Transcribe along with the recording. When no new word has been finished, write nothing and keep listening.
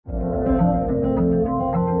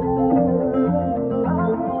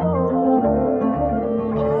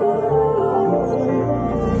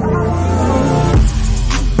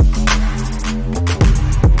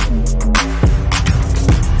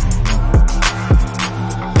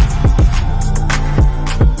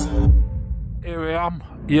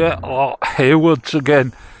Yeah, oh, Haywards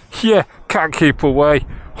again. Yeah, can't keep away.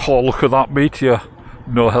 Oh, look at that meteor.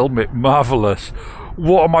 No helmet, marvellous.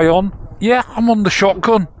 What am I on? Yeah, I'm on the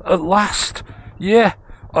shotgun, at last. Yeah,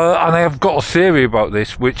 and I have got a theory about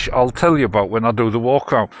this, which I'll tell you about when I do the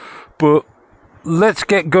walk around. But let's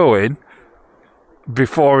get going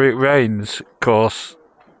before it rains, because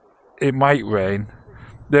it might rain.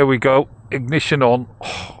 There we go, ignition on.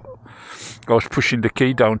 Oh, I was pushing the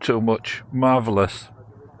key down too much. Marvellous.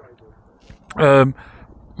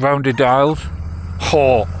 Rounded dials.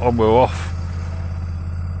 Oh, and we're off.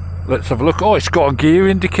 Let's have a look. Oh, it's got a gear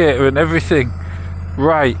indicator and everything.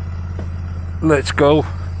 Right, let's go.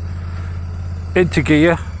 Into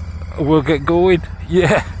gear. We'll get going.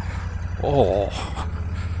 Yeah. Oh,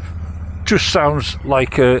 just sounds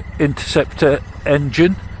like a Interceptor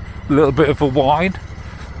engine. A little bit of a whine.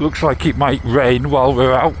 Looks like it might rain while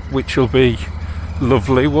we're out, which will be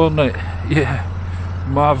lovely, won't it? Yeah,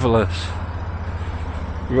 marvellous.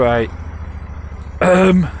 Right.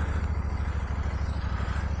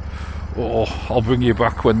 Oh, I'll bring you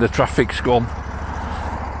back when the traffic's gone.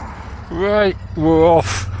 Right, we're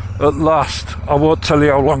off at last. I won't tell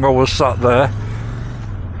you how long I was sat there.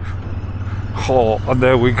 Oh, and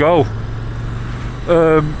there we go.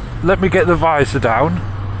 Let me get the visor down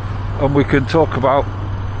and we can talk about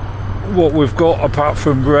what we've got apart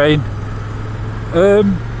from rain.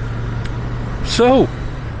 So,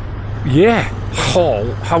 yeah.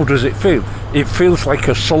 Oh, how does it feel? It feels like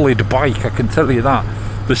a solid bike, I can tell you that.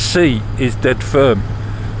 The seat is dead firm.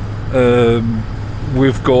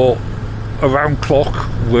 We've got a round clock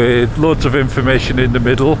with loads of information in the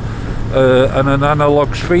middle, and an analog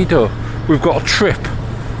speedo. We've got a trip,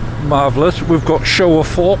 marvellous. We've got show of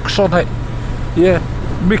forks on it. Yeah,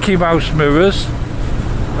 Mickey Mouse mirrors,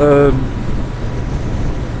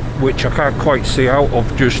 which I can't quite see out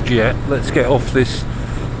of just yet. Let's get off this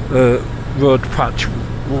road patch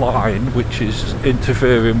line, which is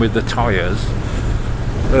interfering with the tyres.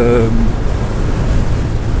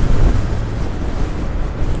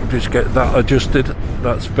 Just get that adjusted,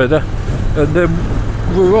 that's better, and then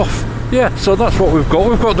we're off. Yeah, so that's what we've got.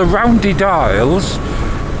 We've got the roundy dials.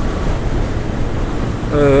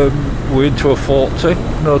 We're into a 40,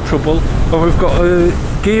 no trouble, and we've got a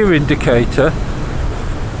gear indicator,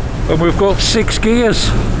 and we've got 6 gears.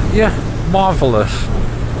 Yeah, marvellous.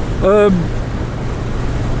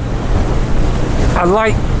 I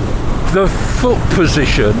like the foot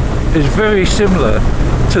position is very similar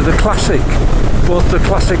to the Classic, both the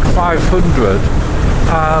Classic 500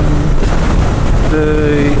 and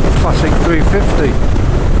the Classic 350.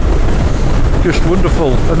 Just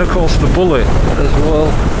wonderful, and of course the Bullet as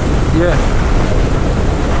well. Yeah,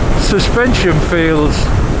 suspension feels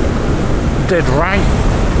dead right.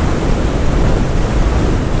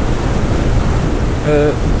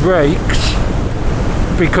 Brakes,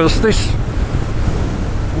 because this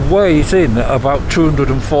weighs in at about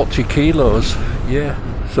 240 kilos. Yeah,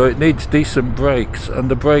 so it needs decent brakes, and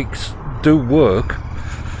the brakes do work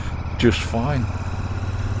just fine.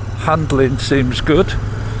 Handling seems good.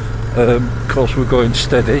 Of course we're going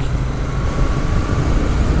steady.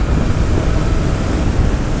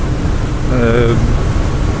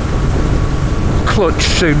 Clutch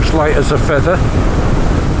seems light as a feather.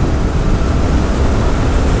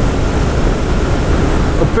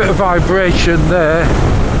 A bit of vibration there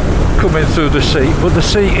coming through the seat, but the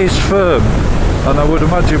seat is firm, and I would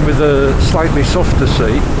imagine with a slightly softer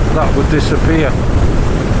seat that would disappear.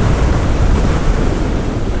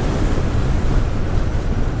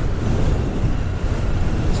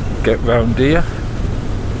 Get round here.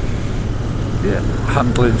 Yeah,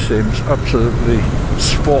 handling seems absolutely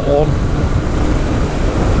spot on.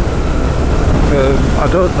 I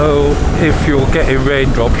don't know if you're getting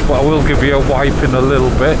raindrops, but I will give you a wipe in a little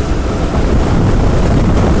bit.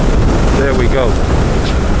 There we go.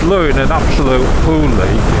 It's blowing an absolute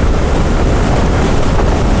hoolie,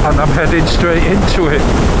 and I'm heading straight into it.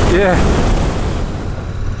 Yeah.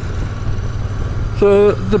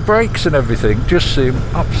 So the brakes and everything just seem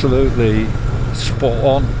absolutely spot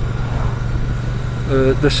on.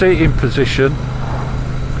 The seating position,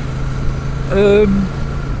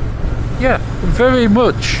 yeah, very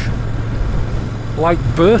much like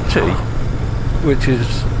Bertie, which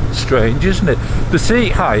is strange, isn't it? The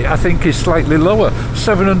seat height I think is slightly lower,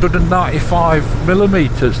 795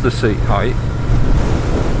 millimeters the seat height.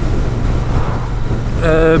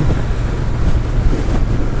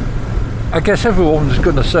 I guess everyone's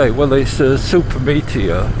going to say, well, it's a Super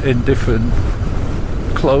Meteor in different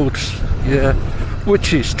clothes, yeah,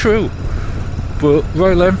 which is true, but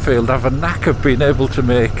Royal Enfield have a knack of being able to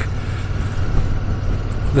make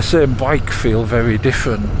the same bike feel very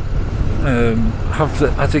different?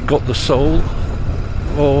 Has it got the soul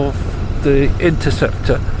of the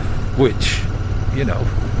Interceptor, which, you know,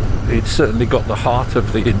 it's certainly got the heart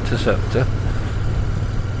of the Interceptor.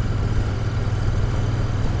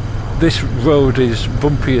 This road is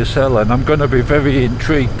bumpy as hell, and I'm going to be very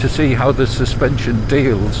intrigued to see how the suspension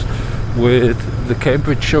deals with the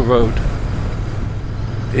Cambridgeshire road.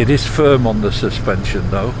 It is firm on the suspension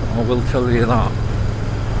though, I will tell you that.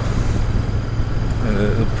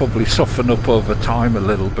 It'll probably soften up over time a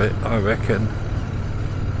little bit, I reckon.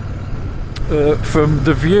 From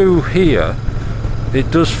the view here, it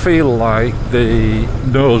does feel like the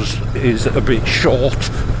nose is a bit short,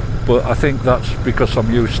 but I think that's because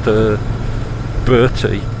I'm used to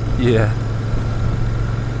Bertie. Yeah,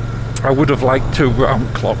 I would have liked 2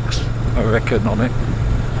 round clocks, I reckon, on it,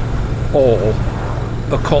 or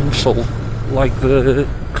a console like the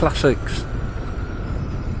classics.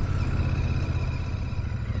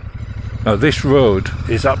 Now this road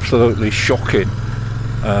is absolutely shocking,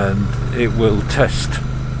 and it will test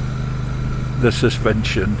the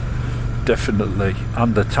suspension definitely,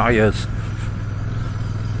 and the tyres,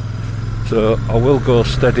 so I will go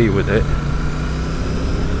steady with it.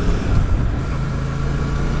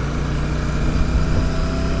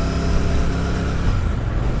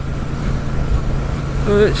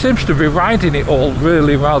 It seems to be riding it all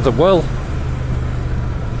really rather well.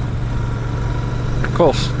 Of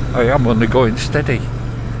course, I am only going steady,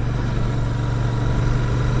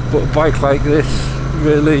 but a bike like this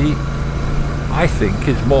really, I think,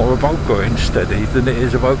 is more about going steady than it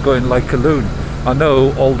is about going like a loon. I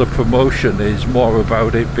know all the promotion is more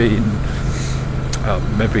about it being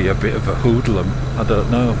maybe a bit of a hoodlum, I don't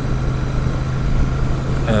know.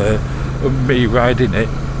 Me riding it,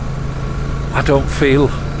 I don't feel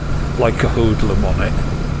like a hoodlum on it.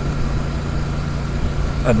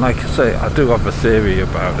 And like I say, I do have a theory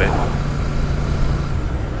about it.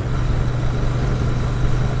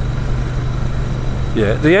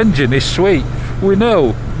 Yeah, the engine is sweet. We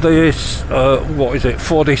know this, what is it,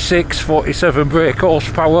 46, 47 brake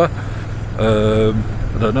horsepower. I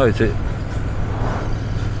don't know, is it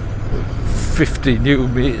 50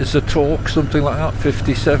 newton meters of torque, something like that,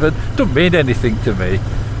 57? Doesn't mean anything to me.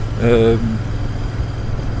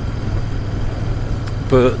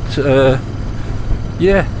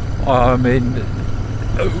 Yeah, I mean,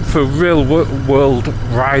 for real world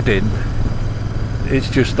riding, it's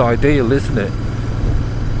just ideal, isn't it?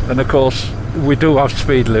 And of course, we do have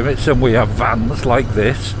speed limits, and we have vans like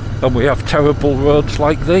this, and we have terrible roads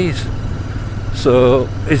like these. So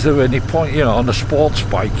is there any point, you know, on a sports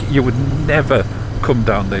bike, you would never come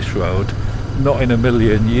down this road, not in a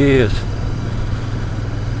million years.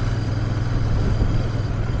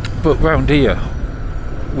 But round here,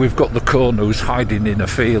 we've got the Cone who's hiding in a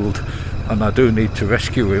field, and I do need to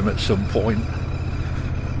rescue him at some point.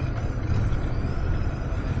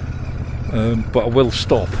 But I will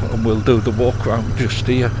stop and we'll do the walk round just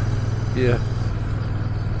here. Yeah.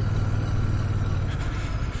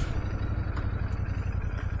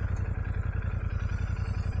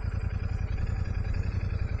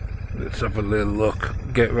 Let's have a little look,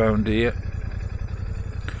 get round here.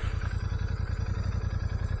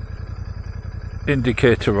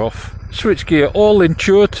 Indicator off, switch gear, all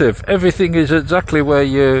intuitive, everything is exactly where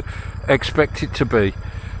you expect it to be.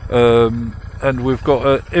 And we've got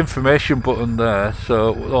an information button there,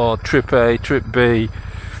 so, or trip A, trip B,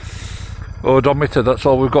 odometer, that's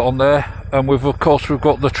all we've got on there. And of course we've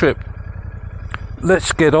got the trip.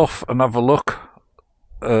 Let's get off and have a look.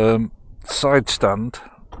 Side stand,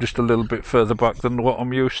 just a little bit further back than what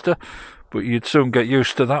I'm used to, but you'd soon get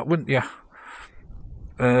used to that, wouldn't you?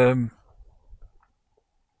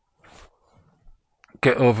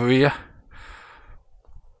 Get over here,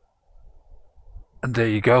 and there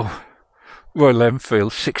you go. Royal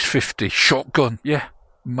Enfield 650 shotgun, yeah,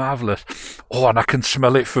 marvellous. Oh, and I can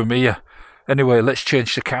smell it from here. Anyway, let's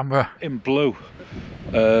change the camera. In blue.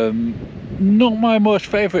 Not my most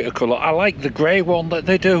favourite colour. I like the grey one that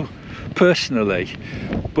they do, personally.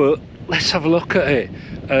 But let's have a look at it.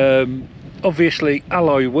 Obviously,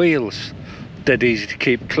 alloy wheels. Dead easy to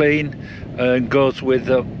keep clean, and goes with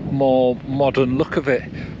a more modern look of it.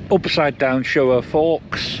 Upside down shower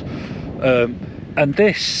forks. And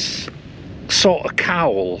this sort of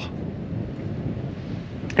cowl,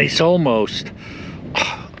 it's almost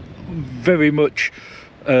very much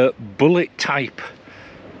bullet type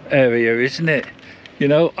area, isn't it? You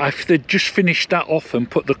know, if they'd just finished that off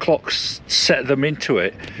and put the clocks, set them into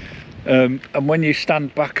it, and when you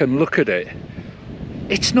stand back and look at it,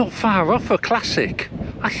 it's not far off a classic.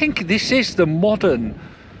 I think this is the modern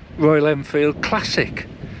Royal Enfield classic.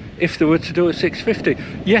 if they were to do a 650.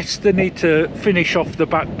 Yes, they need to finish off the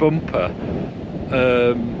back bumper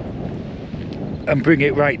and bring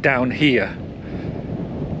it right down here,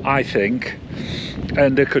 I think,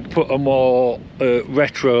 and they could put a more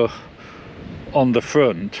retro on the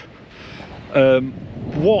front.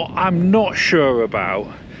 What I'm not sure about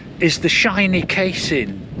is the shiny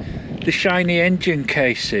casing, the shiny engine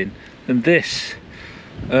casing, and this.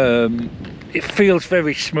 It feels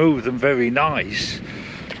very smooth and very nice.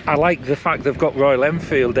 I like the fact they've got Royal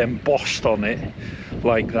Enfield embossed on it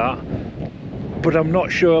like that, but I'm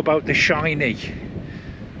not sure about the shiny.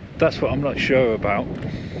 That's what I'm not sure about.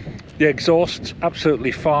 The exhaust's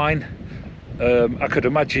absolutely fine. I could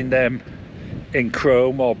imagine them in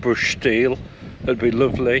chrome or brushed steel. That'd be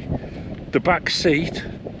lovely. The back seat,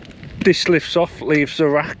 this lifts off, leaves the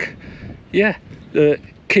rack. Yeah, the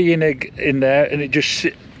key in there and it just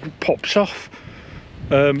pops off.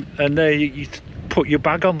 And there you put your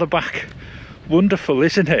bag on the back. Wonderful,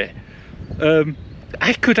 isn't it?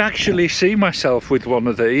 I could actually see myself with one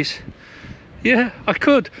of these. Yeah, I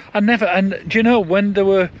could. And do you know, when they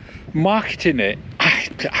were marketing it, I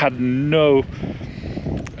had no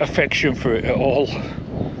affection for it at all.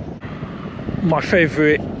 My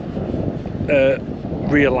favourite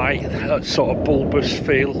rear light, that sort of bulbous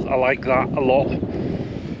feel, I like that a lot.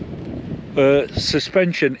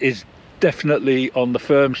 Suspension is definitely on the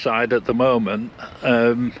firm side at the moment,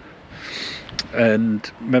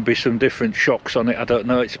 and maybe some different shocks on it, I don't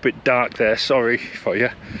know, it's a bit dark there, sorry for you.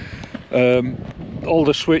 All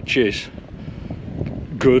the switches,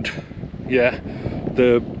 good, yeah.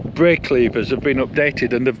 The brake levers have been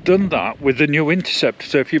updated, and they've done that with the new Interceptor.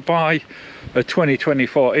 So if you buy a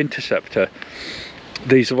 2024 Interceptor,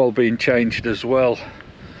 these have all been changed as well.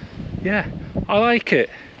 Yeah, I like it.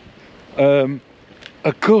 A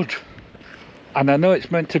good, and I know it's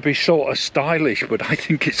meant to be sort of stylish, but I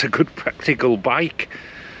think it's a good practical bike.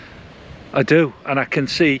 I do, and I can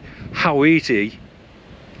see how easy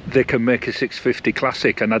they can make a 650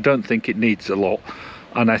 Classic, and I don't think it needs a lot,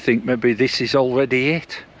 and I think maybe this is already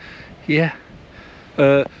it. Yeah,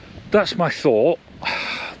 that's my thought.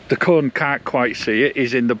 The cone can't quite see it,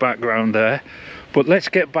 is in the background there, but let's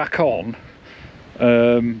get back on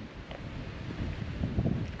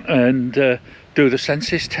and do the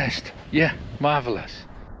senses test. Yeah, marvellous.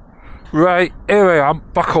 Right, here I am,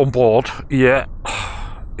 back on board. Yeah,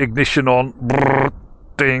 ignition on, brrr,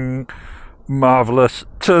 ding, marvellous.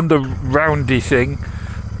 Turn the roundy thing,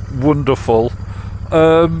 wonderful.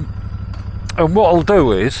 And what I'll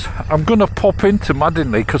do is, I'm going to pop into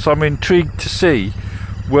Madinley because I'm intrigued to see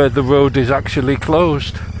where the road is actually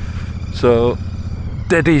closed. So,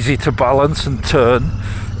 dead easy to balance and turn,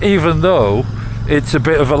 even though it's a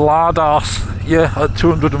bit of a lard arse, yeah, at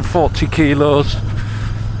 240 kilos.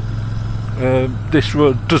 This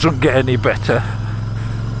road doesn't get any better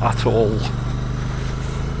at all.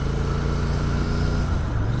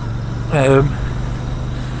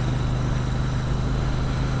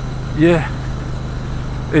 Yeah,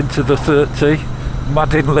 into the 30,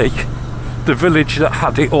 Madinley, the village that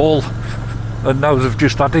had it all, and now they've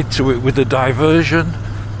just added to it with a diversion.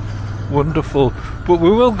 Wonderful. But we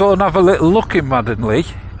will go and have a little look in Madinley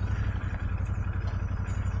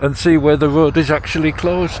and see where the road is actually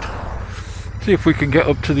closed. See if we can get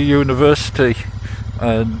up to the university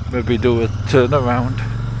and maybe do a turnaround.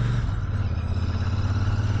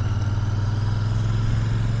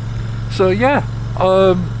 So yeah,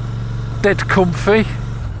 dead comfy,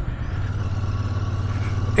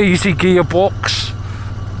 easy gearbox.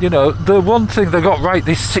 You know, the one thing they got right,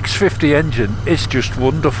 this 650 engine is just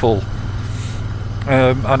wonderful.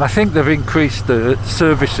 And I think they've increased the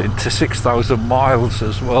servicing to 6,000 miles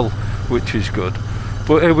as well, which is good.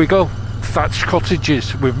 But here we go, thatched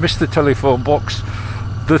cottages. We've missed the telephone box,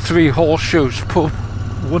 the 3 horseshoes pub,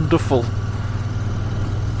 wonderful.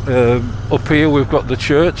 Up here we've got the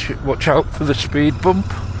church, watch out for the speed bump,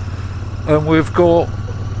 and we've got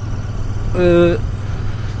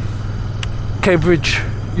Cambridge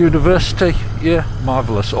University, yeah,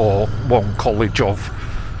 marvellous, or one college of.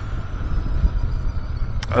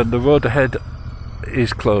 And the road ahead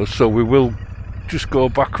is closed, so we will just go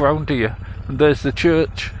back round here, and there's the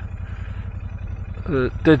church.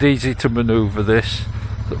 Dead easy to manoeuvre this,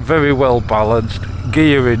 very well balanced,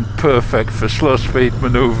 gearing perfect for slow speed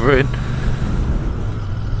manoeuvring.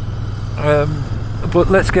 But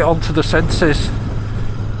let's get on to the senses.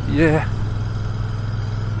 Yeah,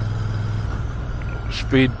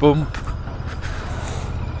 speed bump.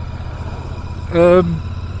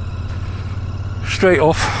 Straight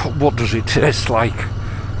off, what does it taste like?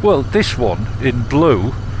 Well, this one in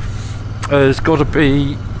blue has got to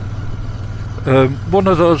be One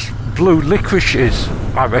of those blue licorices,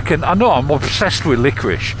 I reckon. I know I'm obsessed with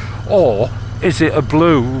licorice. Or is it a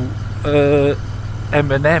blue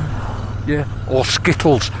M&M? Yeah. Or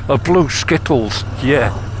Skittles, a blue Skittles.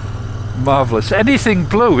 Yeah. Marvellous. Anything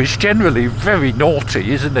blue is generally very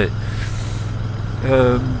naughty, isn't it?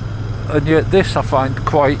 And yet this I find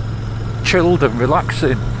quite chilled and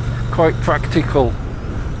relaxing, quite practical.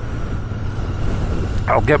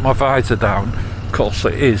 I'll get my visor down. Of course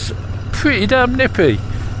it is pretty damn nippy.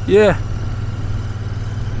 Yeah.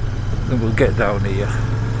 Then we'll get down here.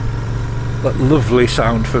 That lovely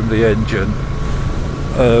sound from the engine.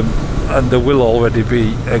 And there will already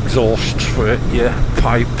be exhausts for it. Yeah,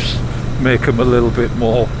 pipes make them a little bit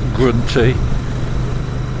more grunty.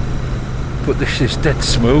 But this is dead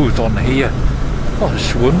smooth on here. Oh,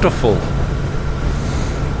 it's wonderful.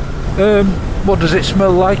 What does it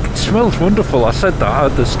smell like? It smells wonderful. I said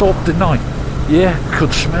that at the stop, didn't I? Yeah,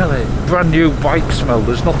 could smell it. Brand new bike smell.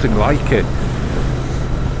 There's nothing like it.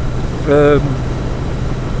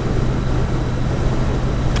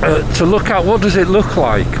 To look at, what does it look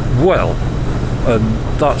like? Well, and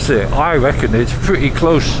that's it. I reckon it's pretty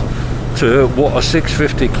close to what a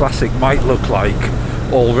 650 Classic might look like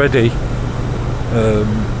already.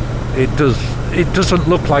 It doesn't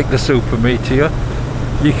look like the Super Meteor.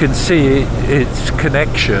 You can see its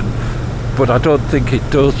connection, but I don't think it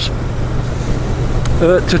does.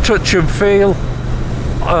 To touch and feel,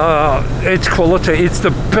 it's quality. It's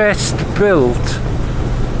the best built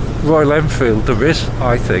Royal Enfield there is,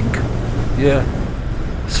 I think. Yeah,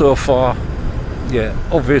 so far. Yeah,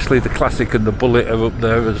 obviously the Classic and the Bullet are up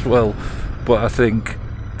there as well, but I think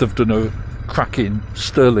they've done a cracking,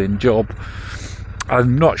 sterling job.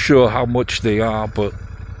 I'm not sure how much they are, but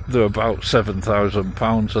they're about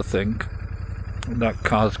 £7,000, I think. And that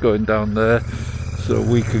car's going down there, so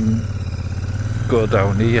we can go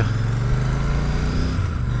down here.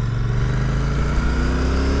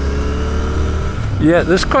 Yeah,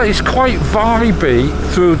 it's quite vibey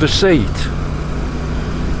through the seat.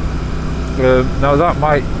 Now that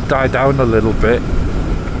might die down a little bit,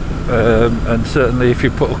 and certainly if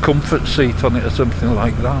you put a comfort seat on it or something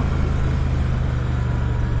like that.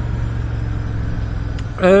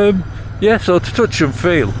 Yeah, so to touch and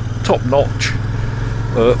feel, top notch,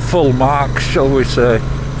 full marks, shall we say.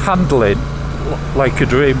 Handling like a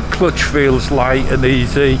dream. Clutch feels light and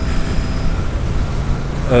easy.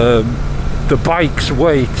 The bike's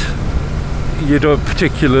weight you don't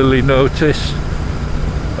particularly notice,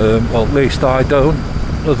 well, at least I don't,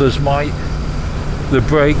 others might. The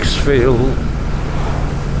brakes feel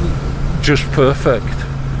just perfect.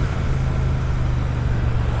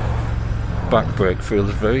 Back brake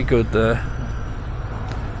feels very good there.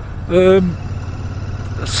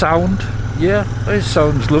 Sound, yeah, it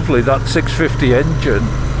sounds lovely. That 650 engine,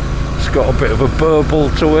 it's got a bit of a burble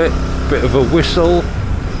to it, bit of a whistle.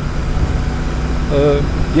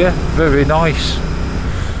 Yeah, very nice.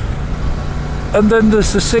 And then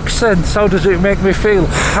there's the Sixth Sense. How does it make me feel?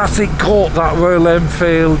 Has it got that Royal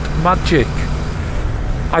Enfield magic?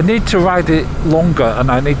 I need to ride it longer, and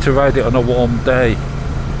I need to ride it on a warm day.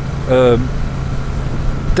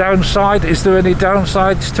 Downside, is there any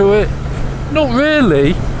downsides to it? Not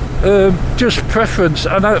really, just preference.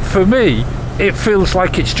 And for me, it feels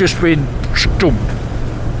like it's just been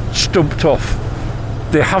stumped off.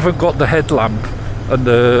 They haven't got the headlamp and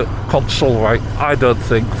the console right, I don't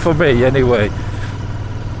think. For me anyway.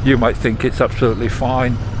 You might think it's absolutely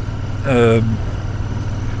fine, but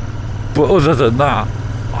other than that,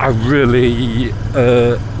 I really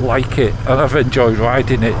like it, and I've enjoyed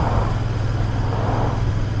riding it.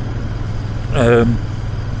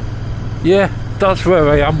 Yeah, that's where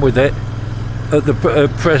I am with it at the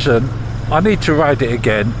present. I need to ride it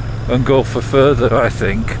again and go for further, I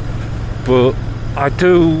think, but I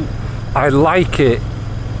like it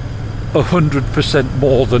 100%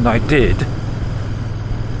 more than I did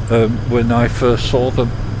when I first saw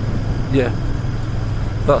them. Yeah,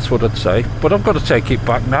 that's what I'd say. But I've got to take it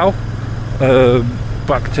back now,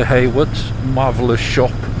 back to Hayward's marvellous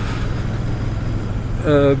shop,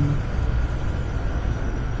 and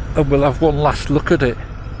we'll have one last look at it.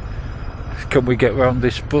 Can we get round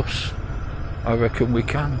this bus? I reckon we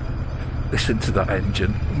can. Listen to that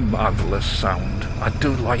engine, marvellous sound. I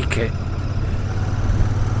do like it.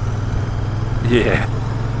 Yeah.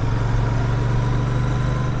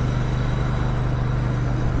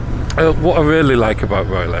 What I really like about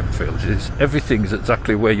Royal Enfields is everything's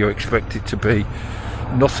exactly where you expect it to be.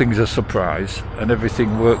 Nothing's a surprise, and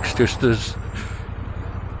everything works just as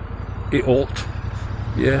it ought.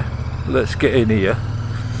 Yeah, let's get in here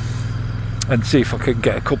and see if I can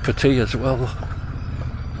get a cup of tea as well.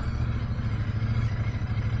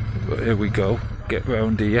 here we go, get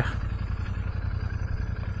round here.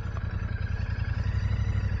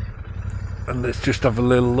 And let's just have a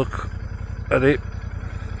little look at it.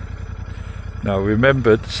 Now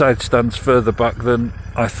remember, the side stand's further back than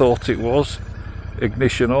I thought it was.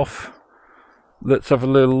 Ignition off. Let's have a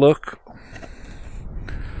little look.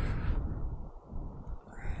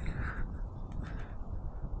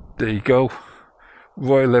 There you go.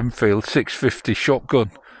 Royal Enfield 650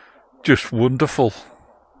 shotgun. Just wonderful.